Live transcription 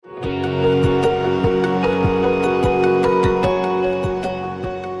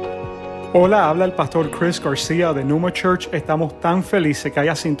Hola, habla el pastor Chris García de Numa Church. Estamos tan felices que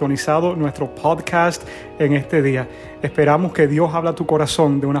hayas sintonizado nuestro podcast en este día. Esperamos que Dios hable a tu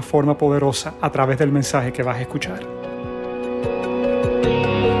corazón de una forma poderosa a través del mensaje que vas a escuchar.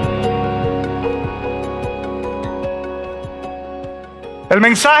 El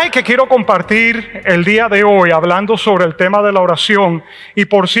mensaje que quiero compartir el día de hoy, hablando sobre el tema de la oración, y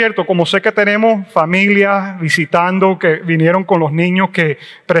por cierto, como sé que tenemos familias visitando que vinieron con los niños que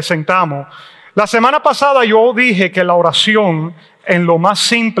presentamos, la semana pasada yo dije que la oración, en lo más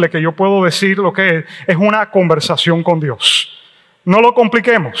simple que yo puedo decir lo que es una conversación con Dios. No lo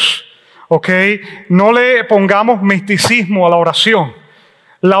compliquemos, ¿ok? No le pongamos misticismo a la oración.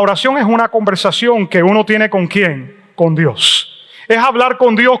 La oración es una conversación que uno tiene ¿con quién? Con Dios. Es hablar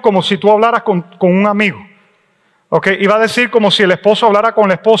con Dios como si tú hablaras con un amigo. Okay, iba a decir como si el esposo hablara con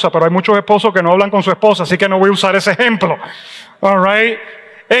la esposa, pero hay muchos esposos que no hablan con su esposa, así que no voy a usar ese ejemplo. All right.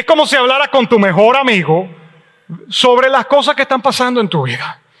 Es como si hablaras con tu mejor amigo sobre las cosas que están pasando en tu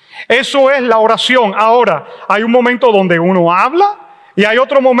vida. Eso es la oración. Ahora, hay un momento donde uno habla y hay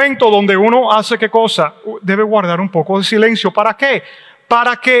otro momento donde uno hace ¿qué cosa? Debe guardar un poco de silencio. ¿Para qué?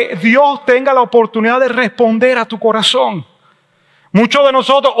 Para que Dios tenga la oportunidad de responder a tu corazón. Muchos de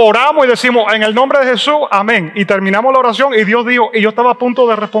nosotros oramos y decimos en el nombre de Jesús, amén. Y terminamos la oración y Dios dijo, y yo estaba a punto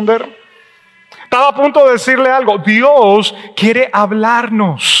de responder. Estaba a punto de decirle algo. Dios quiere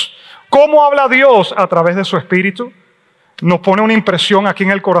hablarnos. ¿Cómo habla Dios? A través de su Espíritu. Nos pone una impresión aquí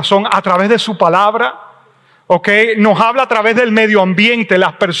en el corazón a través de su palabra. Okay. Nos habla a través del medio ambiente,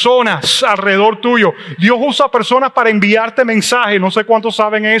 las personas alrededor tuyo. Dios usa personas para enviarte mensajes. No sé cuántos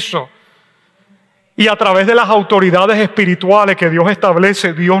saben eso. Y a través de las autoridades espirituales que Dios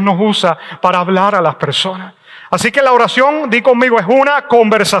establece, Dios nos usa para hablar a las personas. Así que la oración, di conmigo, es una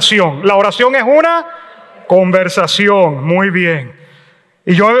conversación. La oración es una conversación. Muy bien.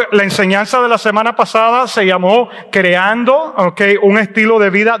 Y la enseñanza de la semana pasada se llamó Creando un estilo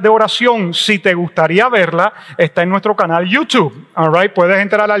de vida de oración. Si te gustaría verla, está en nuestro canal YouTube. All right? Puedes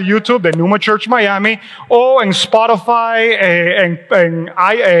entrar al YouTube de Numa Church Miami o en Spotify, en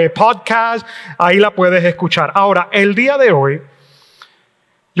podcast. Ahí la puedes escuchar. Ahora, el día de hoy,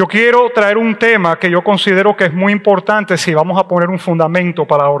 yo quiero traer un tema que yo considero que es muy importante si vamos a poner un fundamento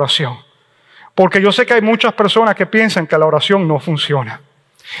para la oración. Porque yo sé que hay muchas personas que piensan que la oración no funciona.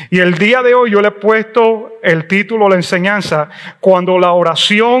 Y el día de hoy yo le he puesto el título, la enseñanza, Cuando la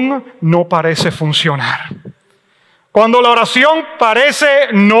oración no parece funcionar. Cuando la oración parece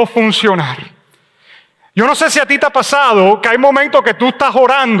no funcionar. Yo no sé si a ti te ha pasado que hay momentos que tú estás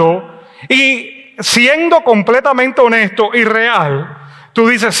orando y siendo completamente honesto y real, tú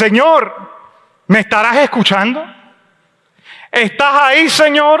dices, Señor, ¿me estarás escuchando? ¿Estás ahí,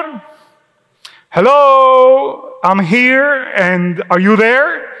 Señor? Hello, I'm here and are you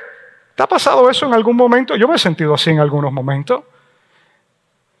there? ¿Te ha pasado eso en algún momento? Yo me he sentido así en algunos momentos.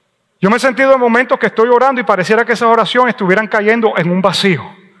 Yo me he sentido en momentos que estoy orando y pareciera que esas oraciones estuvieran cayendo en un vacío.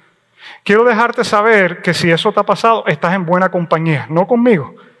 Quiero dejarte saber que si eso te ha pasado, estás en buena compañía, no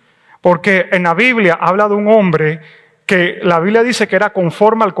conmigo. Porque en la Biblia habla de un hombre que la Biblia dice que era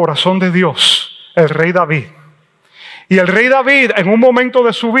conforme al corazón de Dios, el rey David. Y el rey David en un momento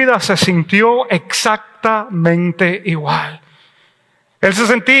de su vida se sintió exactamente igual. Él se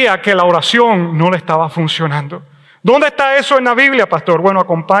sentía que la oración no le estaba funcionando. ¿Dónde está eso en la Biblia, pastor? Bueno,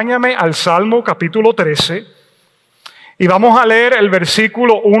 acompáñame al Salmo capítulo 13 y vamos a leer el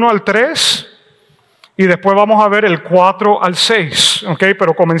versículo 1 al 3 y después vamos a ver el 4 al 6. ¿Okay?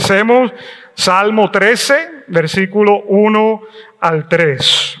 Pero comencemos Salmo 13, versículo 1 al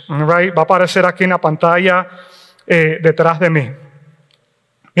 3. Right? Va a aparecer aquí en la pantalla detrás de mí.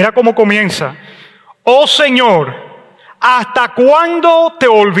 Mira cómo comienza. Oh Señor, ¿hasta cuándo te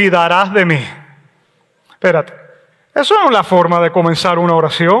olvidarás de mí? Espérate, eso no es la forma de comenzar una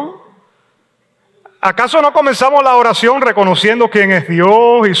oración. ¿Acaso no comenzamos la oración reconociendo quién es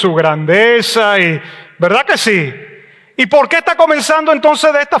Dios y su grandeza? ¿Verdad que sí? ¿Y por qué está comenzando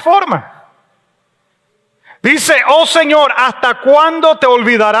entonces de esta forma? Dice, oh Señor, ¿hasta cuándo te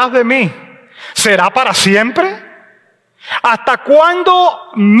olvidarás de mí? ¿Será para siempre? ¿Hasta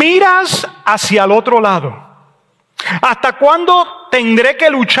cuándo miras hacia el otro lado? ¿Hasta cuándo tendré que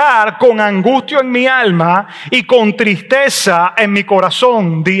luchar con angustia en mi alma y con tristeza en mi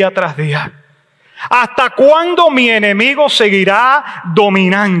corazón día tras día? ¿Hasta cuándo mi enemigo seguirá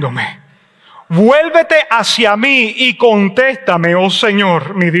dominándome? Vuélvete hacia mí y contéstame, oh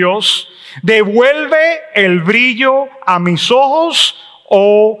Señor, mi Dios. Devuelve el brillo a mis ojos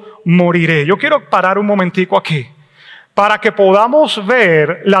o moriré. Yo quiero parar un momentico aquí para que podamos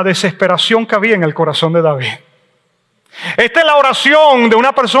ver la desesperación que había en el corazón de David. Esta es la oración de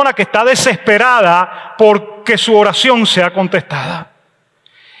una persona que está desesperada porque su oración sea contestada.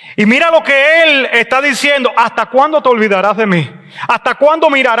 Y mira lo que él está diciendo: ¿hasta cuándo te olvidarás de mí? ¿Hasta cuándo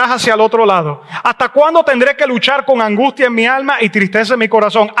mirarás hacia el otro lado? ¿Hasta cuándo tendré que luchar con angustia en mi alma y tristeza en mi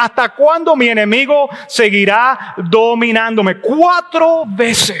corazón? ¿Hasta cuándo mi enemigo seguirá dominándome? 4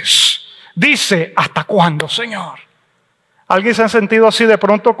 veces dice: ¿hasta cuándo, Señor? ¿Alguien se ha sentido así de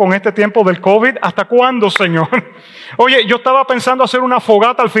pronto con este tiempo del COVID? ¿Hasta cuándo, Señor? Oye, yo estaba pensando hacer una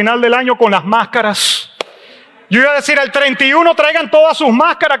fogata al final del año con las máscaras. Yo iba a decir, el 31 traigan todas sus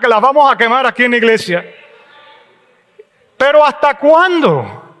máscaras que las vamos a quemar aquí en la iglesia. Pero ¿hasta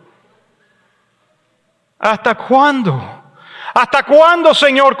cuándo? ¿Hasta cuándo? ¿Hasta cuándo,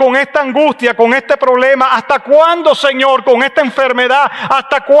 Señor, con esta angustia, con este problema? ¿Hasta cuándo, Señor, con esta enfermedad?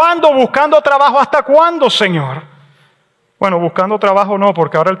 ¿Hasta cuándo buscando trabajo? ¿Hasta cuándo, Señor? Bueno, buscando trabajo no,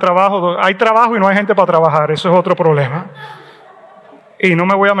 porque ahora hay trabajo y no hay gente para trabajar. Eso es otro problema. Y no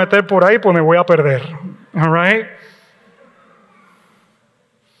me voy a meter por ahí, pues me voy a perder. All right?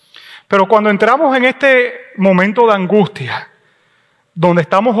 Pero cuando entramos en este momento de angustia, donde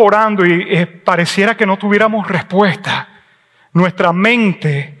estamos orando y pareciera que no tuviéramos respuesta, nuestra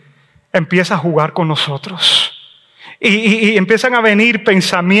mente empieza a jugar con nosotros. Y empiezan a venir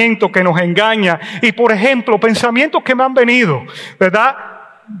pensamientos que nos engañan. Y por ejemplo, pensamientos que me han venido, ¿verdad?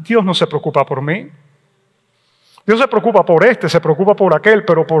 Dios no se preocupa por mí. Dios se preocupa por se preocupa por aquel,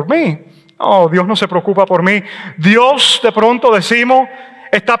 pero por mí, oh, Dios no se preocupa por mí. Dios, de pronto decimos,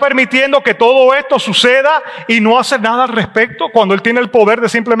 está permitiendo que todo esto suceda y no hace nada al respecto, cuando Él tiene el poder de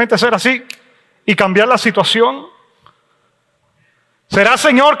simplemente ser así y cambiar la situación. ¿Será,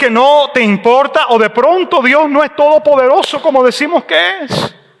 Señor, que no te importa? ¿O de pronto Dios no es todopoderoso como decimos que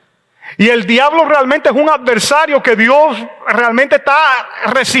es? Y el diablo realmente es un adversario que Dios realmente está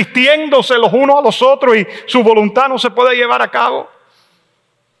resistiéndose los unos a los otros y su voluntad no se puede llevar a cabo.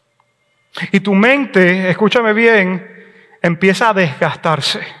 Y tu mente, escúchame bien, empieza a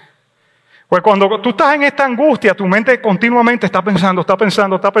desgastarse. Pues cuando tú estás en esta angustia, tu mente continuamente está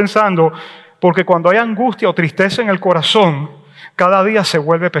pensando, porque cuando hay angustia o tristeza en el corazón, cada día se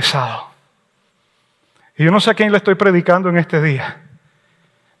vuelve pesado. Y yo no sé a quién le estoy predicando en este día,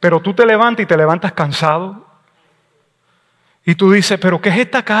 pero tú te levantas y te levantas cansado. Y tú dices, pero ¿qué es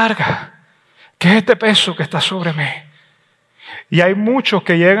esta carga? ¿Qué es este peso que está sobre mí? Y hay muchos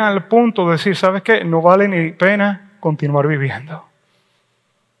que llegan al punto de decir, ¿sabes qué? No vale ni pena continuar viviendo.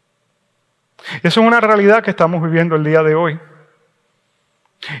 Y eso es una realidad que estamos viviendo el día de hoy.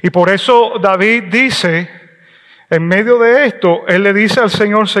 Y por eso David dice, en medio de esto, él le dice al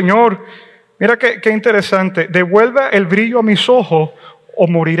Señor, Señor, mira qué interesante, devuelve el brillo a mis ojos o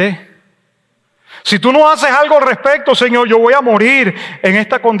moriré. Si tú no haces algo al respecto, Señor, yo voy a morir en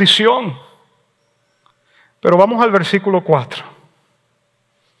esta condición. Pero vamos al versículo 4,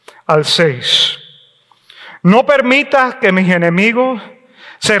 al 6. No permitas que mis enemigos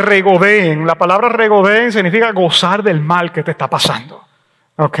se regodeen. La palabra regodeen significa gozar del mal que te está pasando.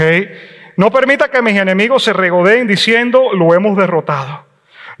 ¿Ok? No permita que mis enemigos se regodeen diciendo, lo hemos derrotado.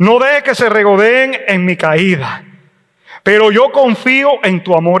 No dejes que se regodeen en mi caída. Pero yo confío en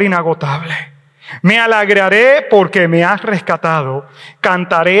tu amor inagotable. Me alegraré porque me has rescatado.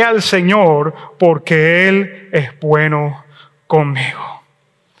 Cantaré al Señor porque Él es bueno conmigo.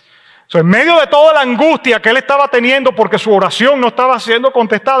 En medio de toda la angustia que él estaba teniendo porque su oración no estaba siendo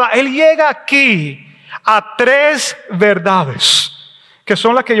contestada, él llega aquí a 3 verdades que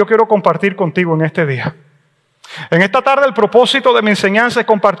son las que yo quiero compartir contigo en este día. En esta tarde el propósito de mi enseñanza es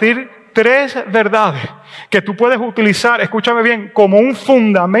compartir 3 verdades que tú puedes utilizar, escúchame bien, como un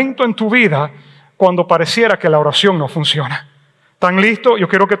fundamento en tu vida cuando pareciera que la oración no funciona. ¿Están listos? Yo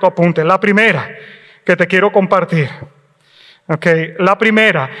quiero que tú apuntes. La primera que te quiero compartir. Okay. La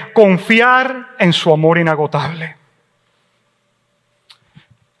primera, confiar en su amor inagotable.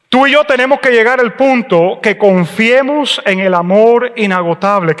 Tú y yo tenemos que llegar al punto que confiemos en el amor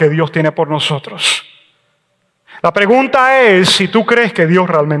inagotable que Dios tiene por nosotros. La pregunta es si tú crees que Dios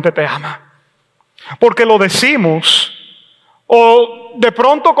realmente te ama. Porque lo decimos, o de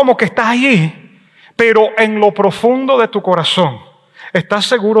pronto como que estás allí, pero en lo profundo de tu corazón, ¿estás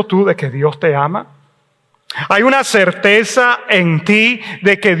seguro tú de que Dios te ama? ¿Hay una certeza en ti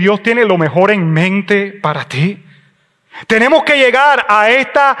de que Dios tiene lo mejor en mente para ti? Tenemos que llegar a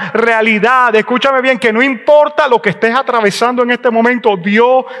esta realidad, escúchame bien, que no importa lo que estés atravesando en este momento,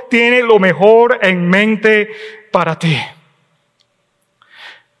 Dios tiene lo mejor en mente para ti.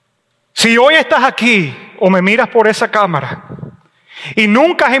 Si hoy estás aquí o me miras por esa cámara y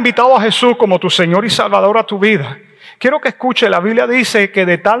nunca has invitado a Jesús como tu Señor y Salvador a tu vida, quiero que escuche, la Biblia dice que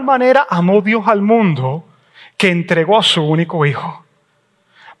de tal manera amó Dios al mundo que entregó a su único Hijo,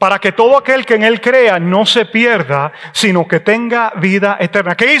 para que todo aquel que en Él crea no se pierda, sino que tenga vida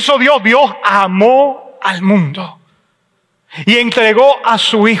eterna. ¿Qué hizo Dios? Dios amó al mundo y entregó a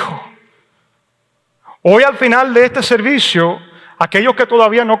su Hijo. Hoy al final de este servicio, aquellos que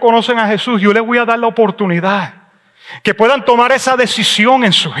todavía no conocen a Jesús, yo les voy a dar la oportunidad que puedan tomar esa decisión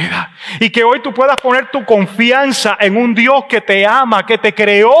en su vida y que hoy tú puedas poner tu confianza en un Dios que te ama, que te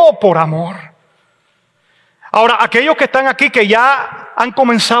creó por amor. Ahora, aquellos que están aquí que ya han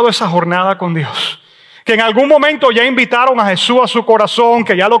comenzado esa jornada con Dios, que en algún momento ya invitaron a Jesús a su corazón,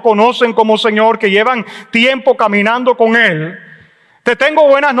 que ya lo conocen como Señor, que llevan tiempo caminando con Él, te tengo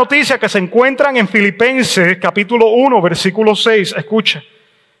buenas noticias que se encuentran en Filipenses capítulo 1, versículo 6. Escucha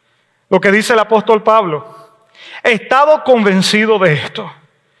lo que dice el apóstol Pablo. He estado convencido de esto.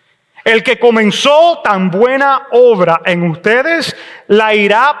 El que comenzó tan buena obra en ustedes, la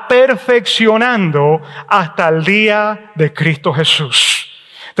irá perfeccionando hasta el día de Cristo Jesús.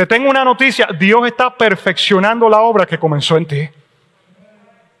 Te tengo una noticia. Dios está perfeccionando la obra que comenzó en ti.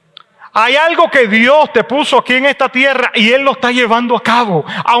 Hay algo que Dios te puso aquí en esta tierra y Él lo está llevando a cabo.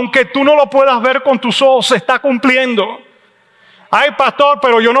 Aunque tú no lo puedas ver con tus ojos, se está cumpliendo. Ay, pastor,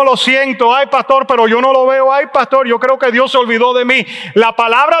 pero yo no lo siento. Ay, pastor, pero yo no lo veo. Ay, pastor, yo creo que Dios se olvidó de mí. La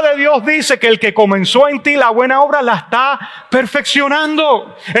palabra de Dios dice que el que comenzó en ti la buena obra la está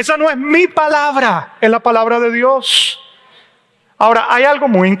perfeccionando. Esa no es mi palabra, es la palabra de Dios. Ahora, hay algo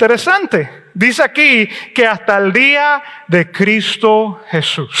muy interesante. Dice aquí que hasta el día de Cristo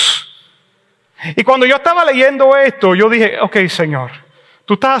Jesús. Y cuando yo estaba leyendo esto, yo dije, ok, Señor,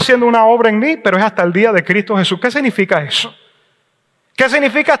 tú estás haciendo una obra en mí, pero es hasta el día de Cristo Jesús. ¿Qué significa eso? ¿Qué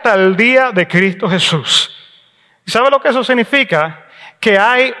significa hasta el día de Cristo Jesús? ¿Sabe lo que eso significa? Que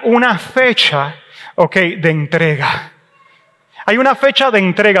hay una fecha, de entrega. Hay una fecha de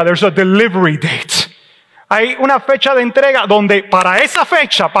entrega. There's a delivery date. Hay una fecha de entrega donde para esa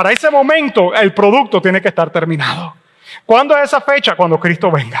fecha, para ese momento, el producto tiene que estar terminado. ¿Cuándo es esa fecha? Cuando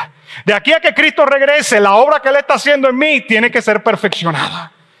Cristo venga. De aquí a que Cristo regrese, la obra que Él está haciendo en mí tiene que ser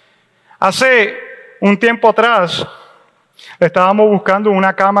perfeccionada. Hace un tiempo atrás, le estábamos buscando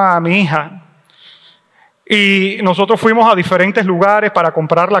una cama a mi hija. Y nosotros fuimos a diferentes lugares para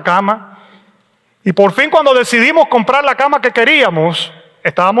comprar la cama. Y por fin cuando decidimos comprar la cama que queríamos,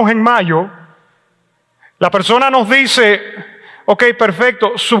 estábamos en mayo, la persona nos dice, ok,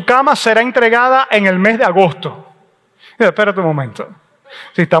 perfecto, su cama será entregada en el mes de agosto. Y yo, espérate un momento.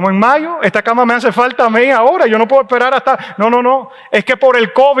 Si estamos en mayo, esta cama me hace falta a mí ahora, yo no puedo esperar hasta... No, es que por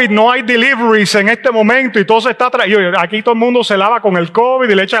el COVID no hay deliveries en este momento y todo se está trayendo. Aquí todo el mundo se lava con el COVID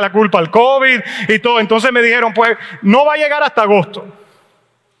y le echa la culpa al COVID y todo. Entonces me dijeron, pues no va a llegar hasta agosto.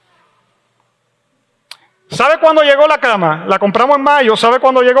 ¿Sabe cuándo llegó la cama? La compramos en mayo, ¿sabe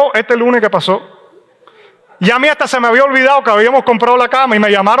cuándo llegó? Este lunes que pasó. Ya a mí hasta se me había olvidado que habíamos comprado la cama y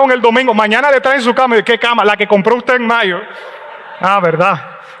me llamaron el domingo. Mañana le traen su cama. ¿Qué cama? La que compró usted en mayo. Ah,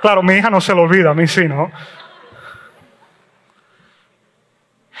 ¿verdad? Claro, mi hija no se lo olvida, a mí sí, ¿no?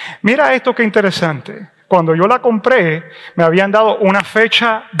 Mira esto qué interesante. Cuando yo la compré, me habían dado una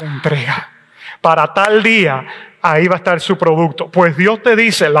fecha de entrega. Para tal día, ahí va a estar su producto. Pues Dios te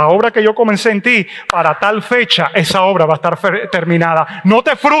dice, la obra que yo comencé en ti, para tal fecha, esa obra va a estar terminada. No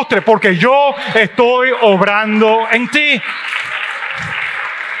te frustres porque yo estoy obrando en ti.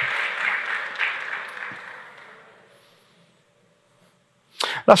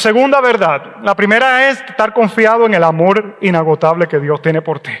 La segunda verdad, la primera es estar confiado en el amor inagotable que Dios tiene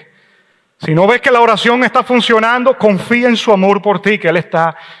por ti. Si no ves que la oración está funcionando, confía en su amor por ti, que Él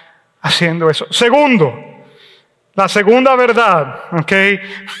está haciendo eso. Segundo, la segunda verdad,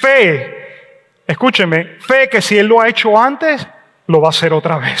 fe, escúcheme, fe que si Él lo ha hecho antes, lo va a hacer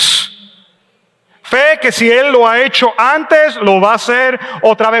otra vez. Fe que si Él lo ha hecho antes, lo va a hacer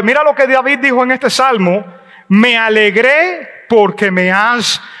otra vez. Mira lo que David dijo en este salmo, me alegré porque me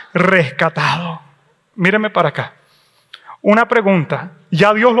has rescatado. Míreme para acá. Una pregunta.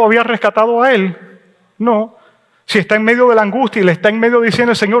 ¿Ya Dios lo había rescatado a él? No. Si está en medio de la angustia y le está en medio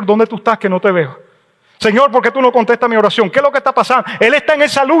diciendo, Señor, ¿dónde tú estás que no te veo? Señor, ¿por qué tú no contestas mi oración? ¿Qué es lo que está pasando? Él está en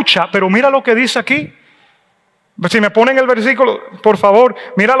esa lucha, pero mira lo que dice aquí. Si me ponen el versículo, por favor,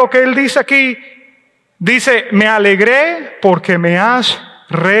 mira lo que él dice aquí. Dice, me alegré porque me has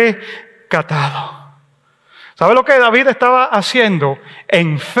rescatado. ¿Sabe lo que David estaba haciendo?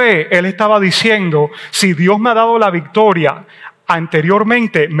 En fe, él estaba diciendo, si Dios me ha dado la victoria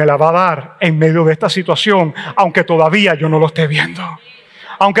anteriormente, me la va a dar en medio de esta situación, aunque todavía yo no lo esté viendo.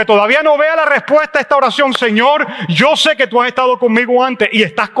 Aunque todavía no vea la respuesta a esta oración, Señor, yo sé que tú has estado conmigo antes y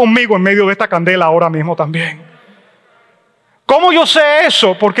estás conmigo en medio de esta candela ahora mismo también. ¿Cómo yo sé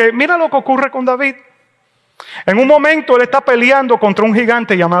eso? Porque mira lo que ocurre con David. En un momento él está peleando contra un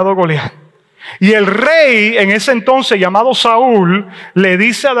gigante llamado Goliat. Y el rey en ese entonces llamado Saúl le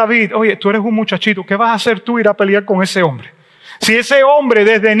dice a David, oye, tú eres un muchachito, ¿qué vas a hacer tú ir a pelear con ese hombre? Si ese hombre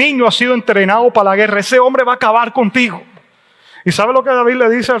desde niño ha sido entrenado para la guerra, ese hombre va a acabar contigo. ¿Y sabe lo que David le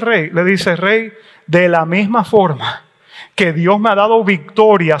dice al rey? Le dice, rey, de la misma forma que Dios me ha dado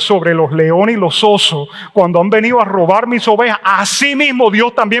victoria sobre los leones y los osos cuando han venido a robar mis ovejas, así mismo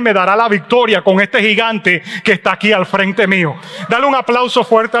Dios también me dará la victoria con este gigante que está aquí al frente mío. Dale un aplauso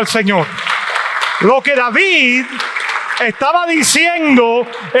fuerte al Señor. Lo que David estaba diciendo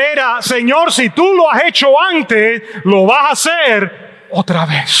era, Señor, si tú lo has hecho antes, lo vas a hacer otra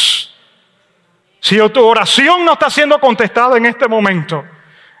vez. Si tu oración no está siendo contestada en este momento,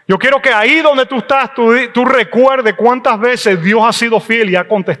 yo quiero que ahí donde tú estás, tú recuerdes cuántas veces Dios ha sido fiel y ha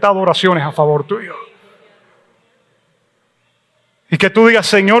contestado oraciones a favor tuyo. Y que tú digas,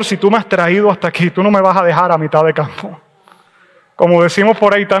 Señor, si tú me has traído hasta aquí, tú no me vas a dejar a mitad de campo. Como decimos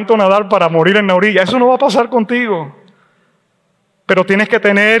por ahí, tanto nadar para morir en la orilla. Eso no va a pasar contigo. Pero tienes que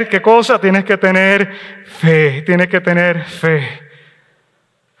tener, ¿qué cosa? Tienes que tener fe. Tienes que tener fe.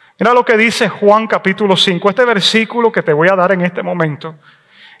 Mira lo que dice Juan capítulo 5. Este versículo que te voy a dar en este momento.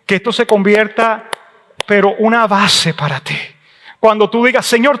 Que esto se convierta, pero una base para ti. Cuando tú digas,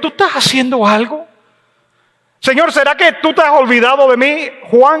 Señor, ¿tú estás haciendo algo? Señor, ¿será que tú te has olvidado de mí?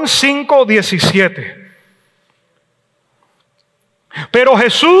 Juan 5:17. Pero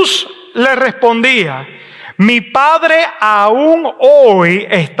Jesús le respondía, mi Padre aún hoy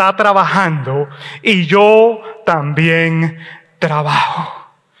está trabajando y yo también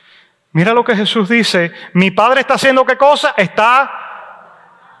trabajo. Mira lo que Jesús dice, mi Padre está haciendo ¿qué cosa?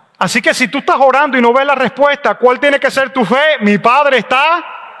 Así que si tú estás orando y no ves la respuesta, ¿cuál tiene que ser tu fe? Mi Padre está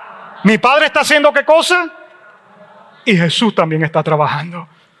haciendo ¿qué cosa? Y Jesús también está trabajando.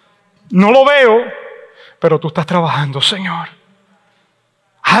 No lo veo, pero tú estás trabajando, Señor.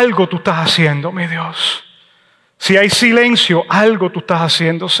 Algo tú estás haciendo, mi Dios. Si hay silencio, algo tú estás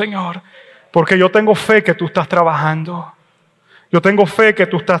haciendo, Señor. Porque yo tengo fe que tú estás trabajando. Yo tengo fe que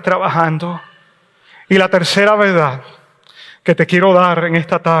tú estás trabajando. Y la tercera verdad que te quiero dar en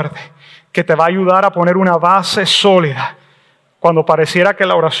esta tarde, que te va a ayudar a poner una base sólida cuando pareciera que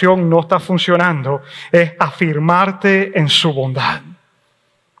la oración no está funcionando, es afirmarte en su bondad.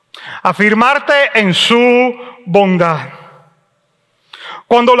 Afirmarte en su bondad.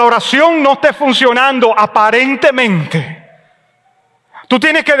 Cuando la oración no esté funcionando aparentemente, tú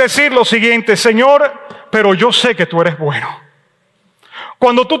tienes que decir lo siguiente, Señor, pero yo sé que tú eres bueno.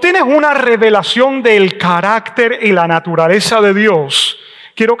 Cuando tú tienes una revelación del carácter y la naturaleza de Dios,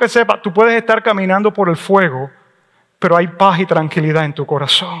 quiero que sepas, tú puedes estar caminando por el fuego, pero hay paz y tranquilidad en tu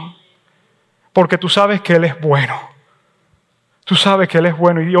corazón. Porque tú sabes que Él es bueno. Tú sabes que Él es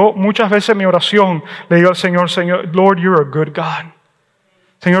bueno. Y yo muchas veces en mi oración le digo al Señor, Lord, you're a good God.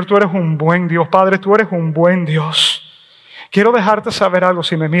 Señor, tú eres un buen Dios. Padre, tú eres un buen Dios. Quiero dejarte saber algo,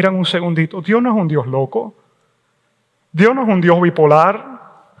 si me miran un segundito. Dios no es un Dios loco. Dios no es un Dios bipolar.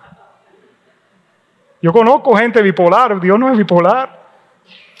 Yo conozco gente bipolar. Dios no es bipolar.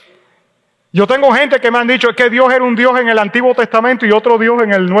 Yo tengo gente que me han dicho que Dios era un Dios en el Antiguo Testamento y otro Dios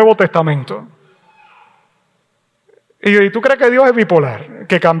en el Nuevo Testamento. ¿Y tú crees que Dios es bipolar?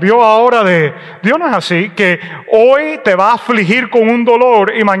 Que cambió ahora de... Dios no es así, que hoy te va a afligir con un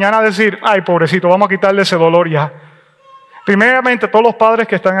dolor y mañana decir, ay, pobrecito, vamos a quitarle ese dolor ya. Primeramente, todos los padres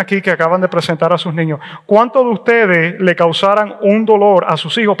que están aquí, que acaban de presentar a sus niños, ¿cuántos de ustedes le causaran un dolor a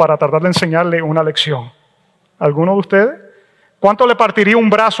sus hijos para tratar de enseñarle una lección? ¿Alguno de ustedes? ¿Cuánto le partiría un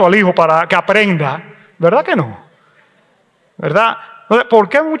brazo al hijo para que aprenda? ¿Verdad que no? ¿Verdad? ¿Por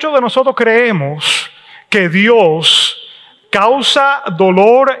qué muchos de nosotros creemos que Dios causa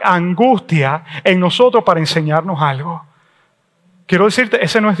dolor, angustia en nosotros para enseñarnos algo? Quiero decirte,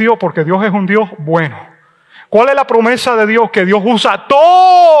 ese no es Dios, porque Dios es un Dios bueno. ¿Cuál es la promesa de Dios? Que Dios usa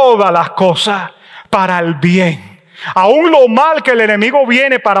todas las cosas para el bien. Aún lo mal que el enemigo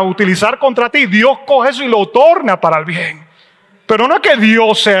viene para utilizar contra ti, Dios coge eso y lo torna para el bien. Pero no es que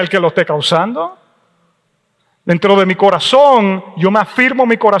Dios sea el que lo esté causando. Dentro de mi corazón, yo me afirmo en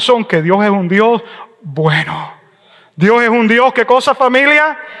mi corazón que Dios es un Dios bueno. Dios es un Dios, ¿qué cosa,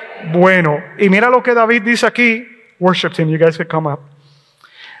 familia? Bueno. Y mira lo que David dice aquí. Worship team, you guys can come up.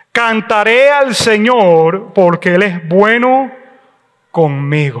 Cantaré al Señor porque Él es bueno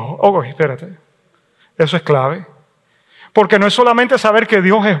conmigo. Oh, espérate. Eso es clave. Porque no es solamente saber que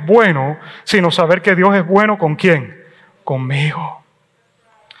Dios es bueno, sino saber que Dios es bueno ¿con quién? Conmigo.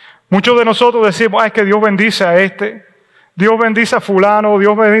 Muchos de nosotros decimos, es que Dios bendice a este, Dios bendice a fulano,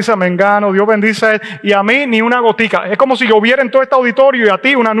 Dios bendice a mengano, Dios bendice a él, y a mí ni una gotica. Es como si lloviera en todo este auditorio y a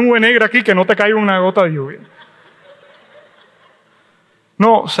ti una nube negra aquí que no te caiga una gota de lluvia.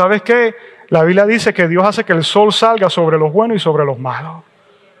 No, ¿sabes qué? La Biblia dice que Dios hace que el sol salga sobre los buenos y sobre los malos.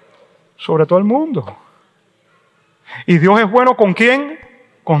 Sobre todo el mundo. ¿Y Dios es bueno con quién?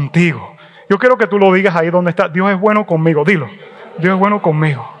 Contigo. Yo quiero que tú lo digas ahí donde estás. Dios es bueno conmigo. Dilo. Dios es bueno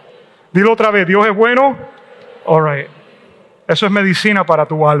conmigo. Dilo otra vez. Dios es bueno. All right. Eso es medicina para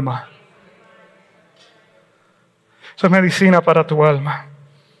tu alma. Eso es medicina para tu alma.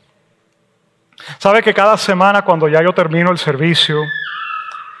 ¿Sabe que cada semana cuando ya yo termino el servicio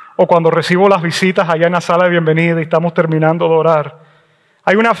o cuando recibo las visitas allá en la sala de bienvenida y estamos terminando de orar,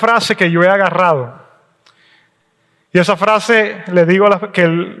 hay una frase que yo he agarrado? Y esa frase le digo que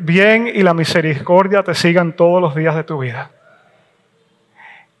el bien y la misericordia te sigan todos los días de tu vida.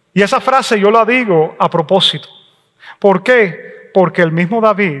 Y esa frase yo la digo a propósito. ¿Por qué? Porque el mismo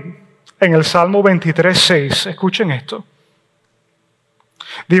David, en el Salmo 23:6, escuchen esto,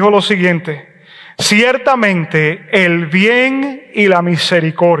 dijo lo siguiente: ciertamente el bien y la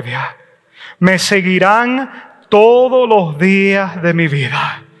misericordia me seguirán todos los días de mi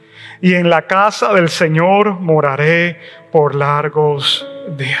vida, y en la casa del Señor moraré por largos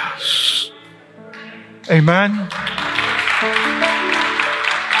días. Amén.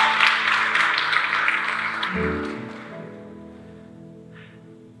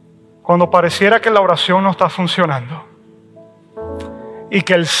 Cuando pareciera que la oración no está funcionando y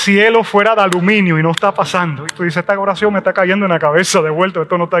que el cielo fuera de aluminio y no está pasando, y tú dices, esta oración me está cayendo en la cabeza de vuelta,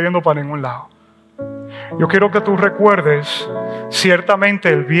 esto no está yendo para ningún lado. Yo quiero que tú recuerdes, ciertamente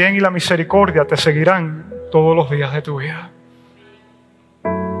el bien y la misericordia te seguirán todos los días de tu vida.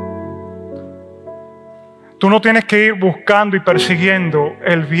 Tú no tienes que ir buscando y persiguiendo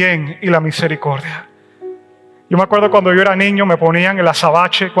el bien y la misericordia. Yo me acuerdo cuando yo era niño me ponían el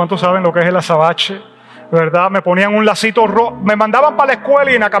azabache. ¿Cuántos saben lo que es el azabache? ¿Verdad? Me ponían un lacito rojo. Me mandaban para la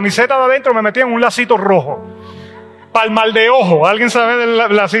escuela y en la camiseta de adentro me metían un lacito rojo. Para el mal de ojo. ¿Alguien sabe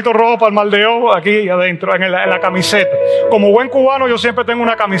del lacito rojo para el mal de ojo? Aquí adentro, en la camiseta. Como buen cubano yo siempre tengo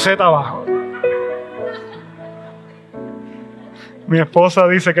una camiseta abajo. Mi esposa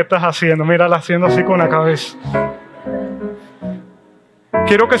dice, ¿qué estás haciendo? Mírala haciendo así con la cabeza.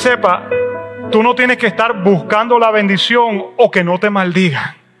 Quiero que sepa, tú no tienes que estar buscando la bendición o que no te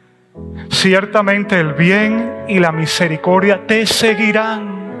maldigan. Ciertamente el bien y la misericordia te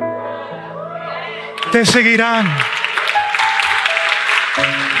seguirán. Te seguirán.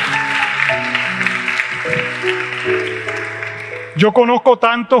 Yo conozco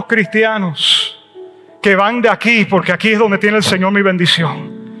tantos cristianos que van de aquí porque aquí es donde tiene el Señor mi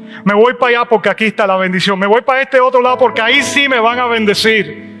bendición. Me voy para allá porque aquí está la bendición. Me voy para este otro lado porque ahí sí me van a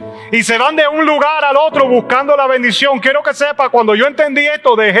bendecir. Y se van de un lugar al otro buscando la bendición. Quiero que sepa, cuando yo entendí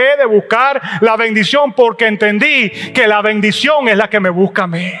esto, dejé de buscar la bendición porque entendí que la bendición es la que me busca a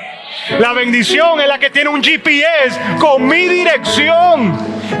mí. La bendición es la que tiene un GPS con mi dirección.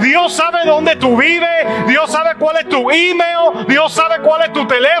 Dios sabe dónde tú vives. Dios sabe cuál es tu email. Dios sabe cuál es tu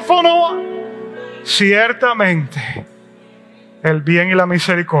teléfono. Ciertamente, el bien y la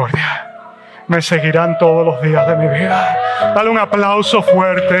misericordia me seguirán todos los días de mi vida. Dale un aplauso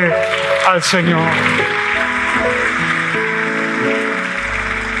fuerte al Señor.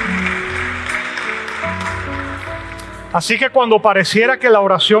 Así que cuando pareciera que la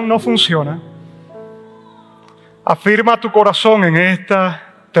oración no funciona, afirma tu corazón en estas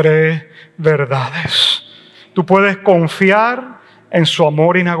 3 verdades. Tú puedes confiar en su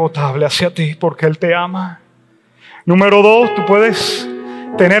amor inagotable hacia ti porque Él te ama. Número 2, tú puedes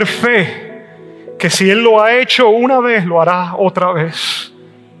tener fe que si Él lo ha hecho una vez, lo hará otra vez.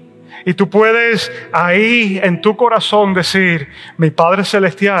 Y tú puedes ahí en tu corazón decir, mi Padre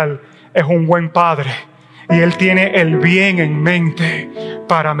Celestial es un buen Padre y Él tiene el bien en mente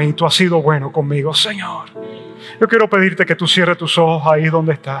para mí. Tú has sido bueno conmigo, Señor. Yo quiero pedirte que tú cierres tus ojos ahí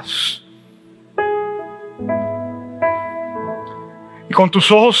donde estás. Y con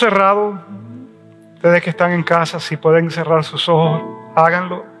tus ojos cerrados, ustedes que están en casa, si pueden cerrar sus ojos,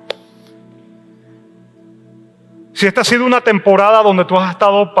 háganlo. Si esta ha sido una temporada donde tú has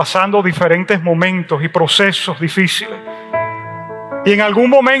estado pasando diferentes momentos y procesos difíciles, y en algún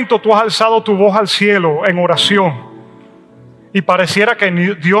momento tú has alzado tu voz al cielo en oración y pareciera que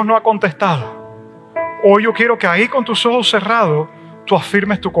Dios no ha contestado, hoy yo quiero que ahí con tus ojos cerrados tú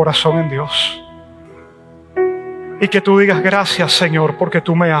afirmes tu corazón en Dios y que tú digas, gracias Señor porque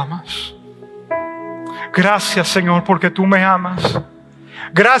tú me amas. Gracias Señor porque tú me amas.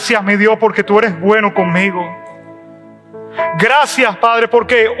 Gracias mi Dios porque tú eres bueno conmigo. Gracias, Padre,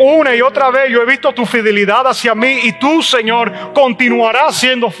 porque una y otra vez yo he visto tu fidelidad hacia mí y tú, Señor, continuarás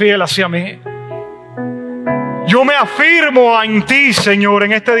siendo fiel hacia mí. Yo me afirmo en ti, Señor,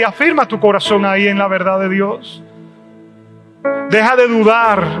 en este día. Afirma tu corazón ahí en la verdad de Dios. Deja de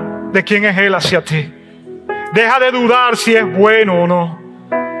dudar de quién es Él hacia ti. Deja de dudar si es bueno o no.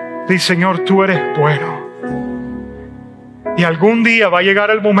 Di, Señor, tú eres bueno. Y algún día va a llegar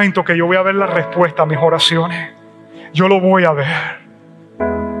el momento que yo voy a ver la respuesta a mis oraciones. Yo lo voy a ver.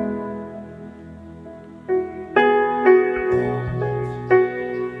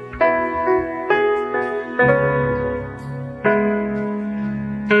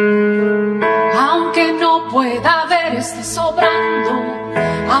 Aunque no pueda ver, esté sobrando.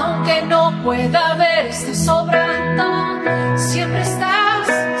 Aunque no pueda ver, esté sobrando. Siempre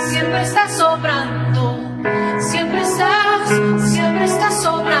estás sobrando. Siempre estás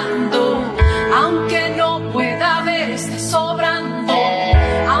sobrando. Aunque no pueda ver, estás sobrando.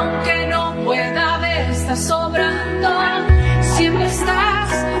 Aunque no pueda ver, estás sobrando. Siempre estás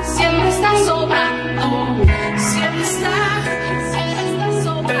sobrando. Siempre estás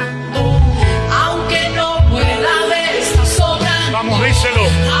sobrando. Aunque no pueda ver, estás sobrando. Vamos, díselo.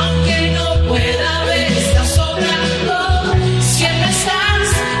 Aunque no pueda ver, estás sobrando. Siempre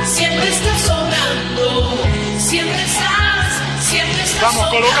estás sobrando. Siempre estás Vamos,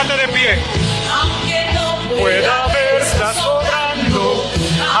 sobrando. colócate de pie. Aunque no Pueda ver, está sobrando.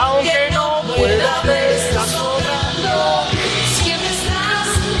 Aunque no pueda ver, está sobrando. Siempre estás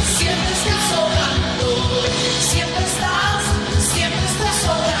sobrando. Siempre estás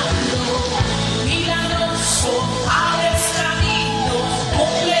sobrando. Milagroso, abres camino,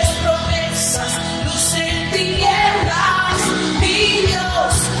 cumples promesas, luz en tinieblas. Mi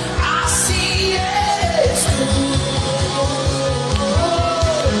Dios, así eres tú.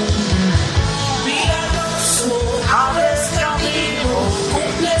 Abres camino,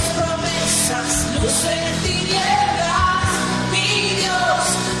 cumples promesas, luz en tinieblas, mi Dios,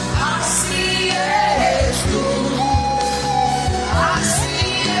 así eres tú, así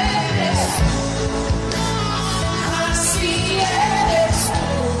eres tú, así eres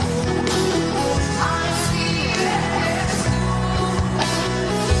tú, así eres tú,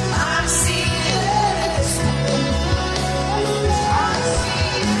 así eres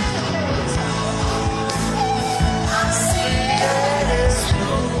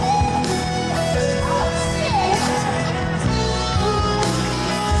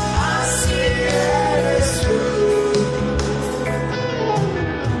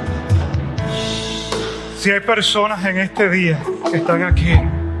Si hay personas en este día que están aquí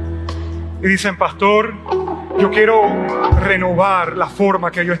y dicen, pastor, yo quiero renovar la forma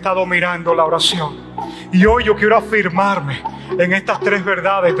que yo he estado mirando la oración. Y hoy yo quiero afirmarme en estas tres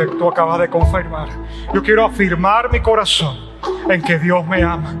verdades que tú acabas de confirmar. Yo quiero afirmar mi corazón en que Dios me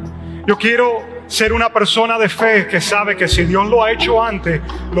ama. Yo quiero ser una persona de fe que sabe que si Dios lo ha hecho antes,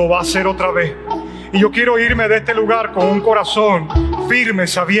 lo va a hacer otra vez. Y yo quiero irme de este lugar con un corazón firme,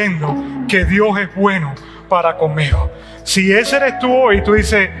 sabiendo que Dios es bueno para conmigo. Si ese eres tú hoy y tú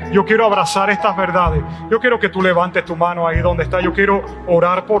dices, yo quiero abrazar estas verdades, yo quiero que tú levantes tu mano ahí donde está. Yo quiero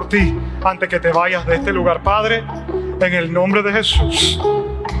orar por ti antes que te vayas de este lugar. Padre, en el nombre de Jesús,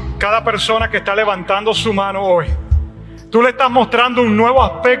 cada persona que está levantando su mano hoy, tú le estás mostrando un nuevo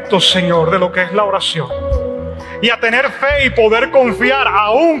aspecto, Señor, de lo que es la oración. Y a tener fe y poder confiar,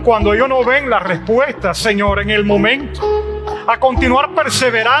 aun cuando ellos no ven la respuesta, Señor, en el momento. A continuar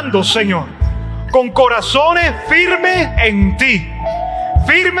perseverando, Señor, con corazones firmes en ti,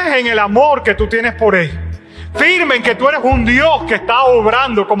 firmes en el amor que tú tienes por Él, firmes en que tú eres un Dios que está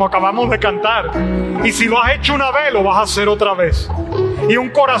obrando como acabamos de cantar. Y si lo has hecho una vez, lo vas a hacer otra vez. Y un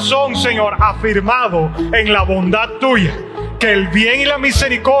corazón, Señor, afirmado en la bondad tuya, que el bien y la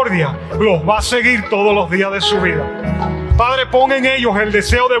misericordia los va a seguir todos los días de su vida. Padre, pon en ellos el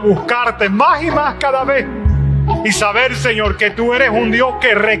deseo de buscarte más y más cada vez. Y saber, Señor, que tú eres un Dios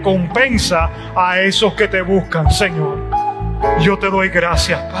que recompensa a esos que te buscan, Señor. Yo te doy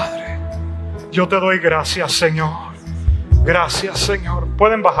gracias, Padre. Yo te doy gracias, Señor. Gracias, Señor.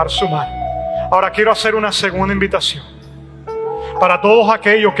 Pueden bajar su mano. Ahora quiero hacer una segunda invitación. Para todos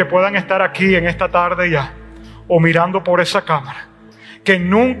aquellos que puedan estar aquí en esta tarde ya, o mirando por esa cámara, que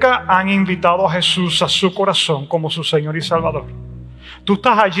nunca han invitado a Jesús a su corazón como su Señor y Salvador. Tú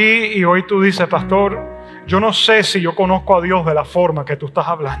estás allí y hoy tú dices, pastor, yo no sé si yo conozco a Dios de la forma que tú estás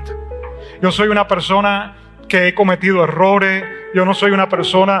hablando. Yo soy una persona que he cometido errores. Yo no soy una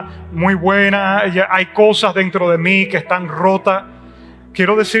persona muy buena. Hay cosas dentro de mí que están rotas.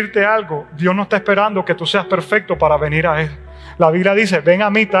 Quiero decirte algo. Dios no está esperando que tú seas perfecto para venir a Él. La Biblia dice, ven a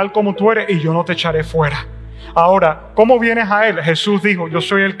mí tal como tú eres y yo no te echaré fuera. Ahora, ¿cómo vienes a Él? Jesús dijo, yo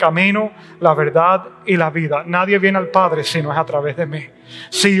soy el camino, la verdad y la vida. Nadie viene al Padre si no es a través de mí.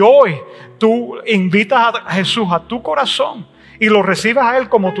 Si hoy tú invitas a Jesús a tu corazón y lo recibes a Él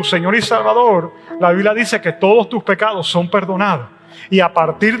como tu Señor y Salvador, la Biblia dice que todos tus pecados son perdonados. Y a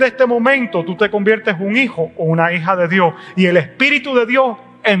partir de este momento tú te conviertes en un hijo o una hija de Dios. Y el Espíritu de Dios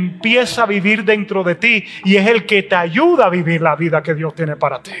empieza a vivir dentro de ti y es el que te ayuda a vivir la vida que Dios tiene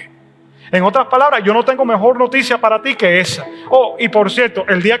para ti. En otras palabras, yo no tengo mejor noticia para ti que esa. Oh, y por cierto,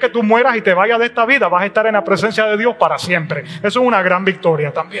 el día que tú mueras y te vayas de esta vida, vas a estar en la presencia de Dios para siempre. Eso es una gran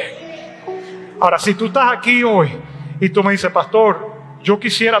victoria también. Ahora, si tú estás aquí hoy y tú me dices, pastor, yo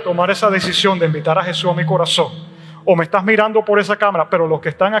quisiera tomar esa decisión de invitar a Jesús a mi corazón, o me estás mirando por esa cámara, pero los que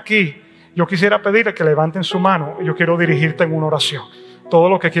están aquí, yo quisiera pedirles que levanten su mano y yo quiero dirigirte en una oración. Todos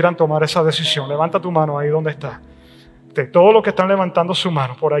los que quieran tomar esa decisión, levanta tu mano ahí donde está. De todos los que están levantando su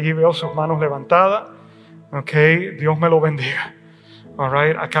mano, por allí veo sus manos levantadas. Ok, Dios me lo bendiga. All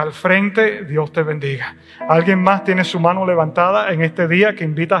right, acá al frente, Dios te bendiga. ¿Alguien más tiene su mano levantada en este día que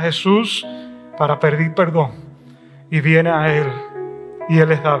invita a Jesús para pedir perdón? Y viene a Él y Él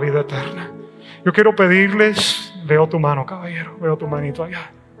les da vida eterna. Yo quiero pedirles, veo tu mano, caballero, veo tu manito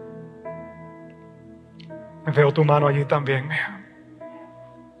allá. Veo tu mano allí también, mija.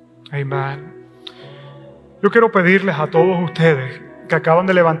 Amén. Yo quiero pedirles a todos ustedes que acaban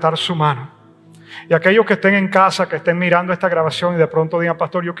de levantar su mano y aquellos que estén en casa, que estén mirando esta grabación y de pronto digan,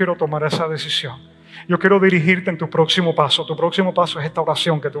 pastor, yo quiero tomar esa decisión. Yo quiero dirigirte en tu próximo paso. Tu próximo paso es esta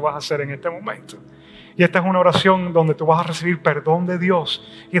oración que tú vas a hacer en este momento. Y esta es una oración donde tú vas a recibir perdón de Dios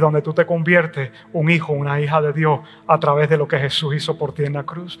y donde tú te conviertes un hijo, una hija de Dios a través de lo que Jesús hizo por ti en la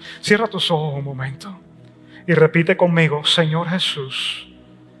cruz. Cierra tus ojos un momento y repite conmigo, Señor Jesús,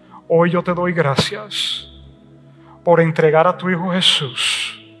 hoy yo te doy gracias por entregar a tu Hijo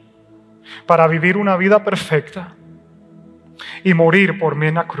Jesús para vivir una vida perfecta y morir por mí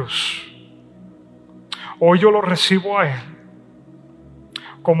en la cruz. Hoy yo lo recibo a Él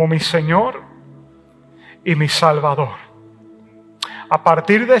como mi Señor y mi Salvador. A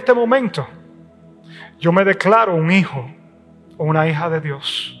partir de este momento, yo me declaro un hijo o una hija de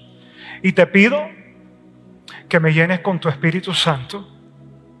Dios y te pido que me llenes con tu Espíritu Santo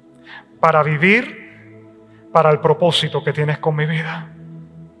para vivir para el propósito que tienes con mi vida.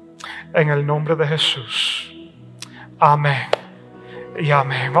 En el nombre de Jesús. Amén. Y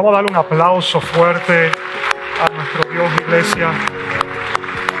amén. Vamos a darle un aplauso fuerte a nuestro Dios, iglesia.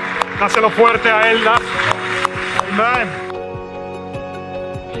 Dáselo fuerte a Él. Amén.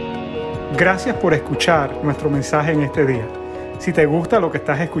 Gracias por escuchar nuestro mensaje en este día. Si te gusta lo que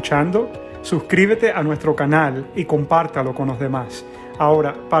estás escuchando, suscríbete a nuestro canal y compártalo con los demás.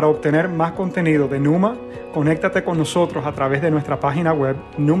 Ahora, para obtener más contenido de Numa, conéctate con nosotros a través de nuestra página web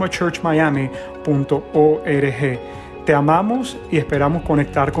numachurchmiami.org. Te amamos y esperamos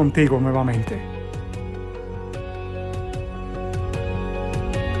conectar contigo nuevamente.